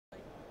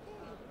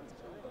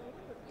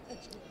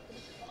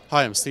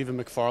Hi, I'm Stephen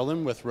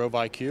McFarland with Rove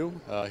here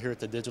at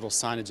the Digital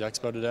Signage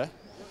Expo today.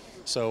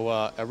 So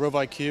at Rove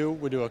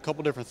we do a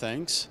couple different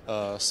things: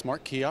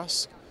 smart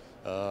kiosks,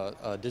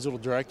 digital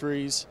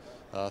directories,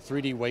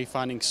 3D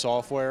wayfinding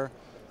software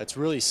that's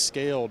really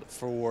scaled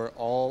for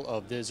all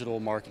of digital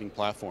marketing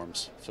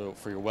platforms. So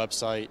for your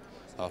website,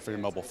 for your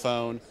mobile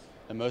phone,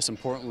 and most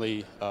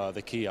importantly,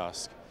 the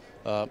kiosk.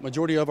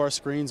 Majority of our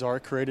screens are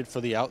created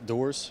for the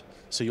outdoors,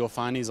 so you'll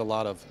find these a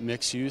lot of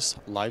mixed-use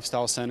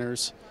lifestyle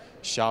centers,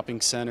 shopping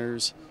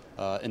centers,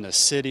 in the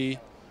city,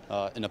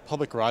 in a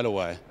public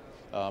right-of-way.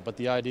 But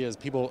the idea is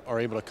people are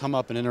able to come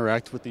up and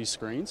interact with these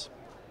screens.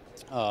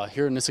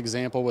 Here in this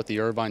example with the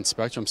Irvine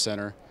Spectrum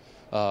Center,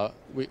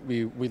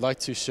 we like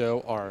to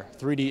show our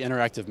 3D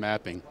interactive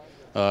mapping.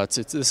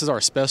 This is our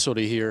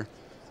specialty here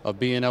of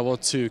being able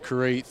to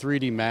create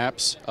 3D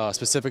maps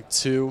specific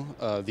to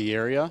the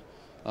area.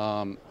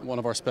 One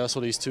of our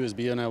specialties too is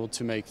being able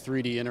to make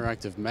 3D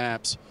interactive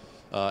maps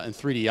and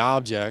 3D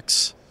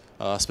objects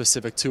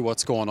specific to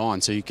what's going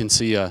on. So you can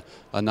see a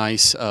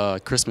nice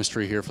Christmas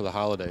tree here for the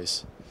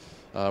holidays.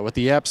 With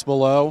the apps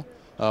below,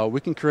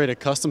 we can create a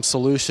custom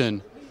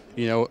solution,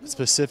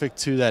 specific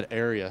to that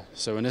area.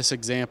 So in this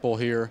example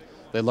here,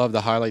 they love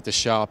to highlight the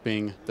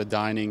shopping, the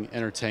dining,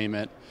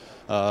 entertainment.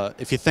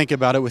 If you think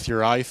about it with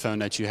your iPhone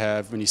that you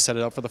have, when you set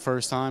it up for the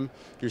first time,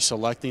 you're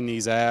selecting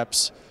these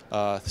apps,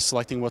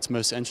 selecting what's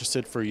most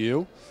interested for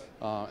you,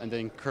 and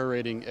then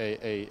curating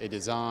a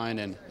design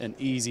and an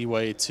easy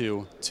way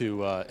to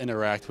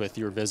interact with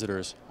your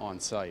visitors on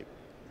site.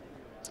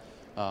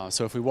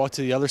 So if we walk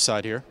to the other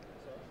side here,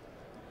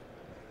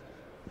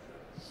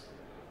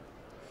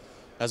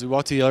 as we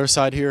walk to the other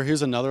side here,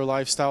 here's another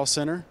lifestyle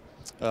center.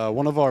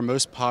 One of our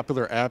most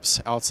popular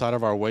apps outside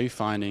of our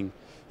wayfinding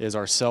is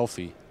our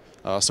selfie.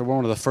 So we're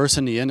one of the first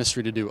in the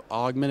industry to do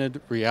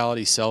augmented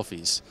reality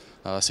selfies.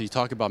 So you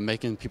talk about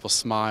making people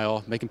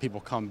smile, making people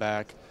come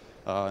back.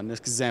 In this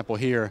example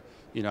here,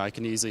 I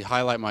can easily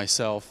highlight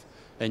myself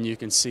and you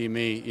can see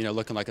me,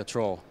 looking like a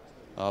troll.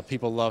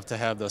 People love to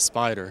have the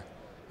spider,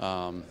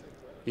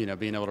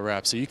 being able to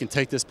wrap. So you can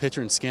take this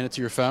picture and scan it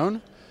to your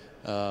phone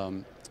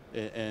and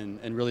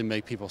really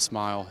make people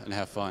smile and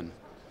have fun.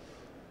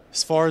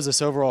 As far as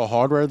this overall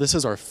hardware, this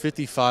is our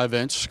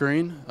 55-inch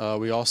screen.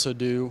 We also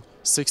do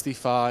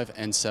 65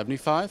 and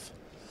 75.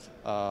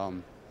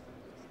 And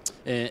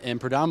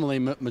predominantly,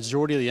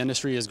 majority of the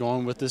industry is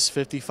going with this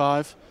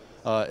 55.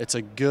 It's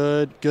a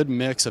good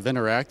mix of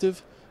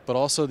interactive, but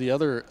also the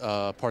other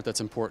part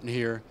that's important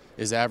here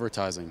is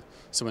advertising.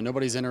 So when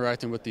nobody's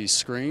interacting with these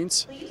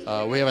screens,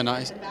 we have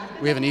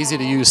an easy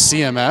to use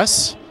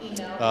CMS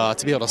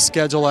to be able to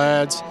schedule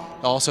ads,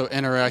 also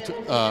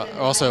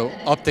also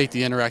update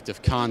the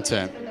interactive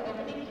content.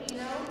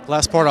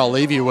 Last part I'll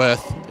leave you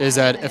with is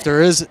that if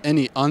there is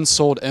any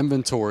unsold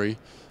inventory,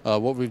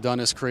 what we've done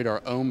is create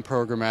our own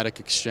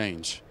programmatic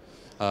exchange.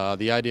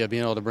 The idea of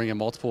being able to bring in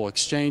multiple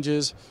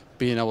exchanges,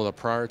 being able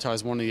to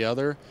prioritize one or the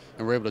other,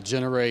 and we're able to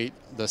generate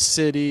the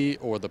city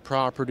or the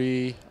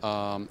property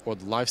or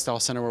the lifestyle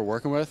center we're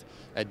working with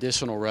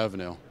additional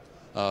revenue.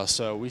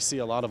 So we see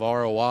a lot of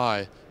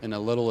ROI in as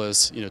little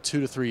as 2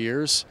 to 3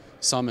 years,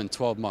 some in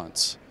 12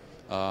 months.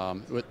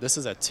 This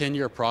is a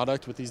 10-year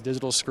product with these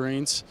digital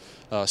screens,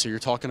 so you're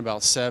talking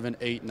about 7,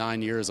 8,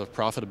 9 years of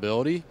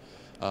profitability,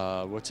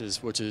 which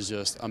is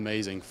just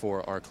amazing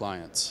for our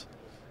clients.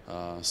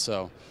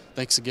 So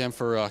thanks again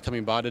for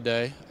coming by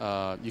today.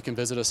 You can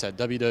visit us at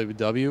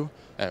www.roveiq.com,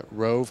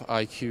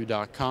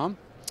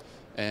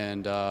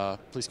 and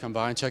please come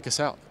by and check us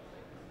out.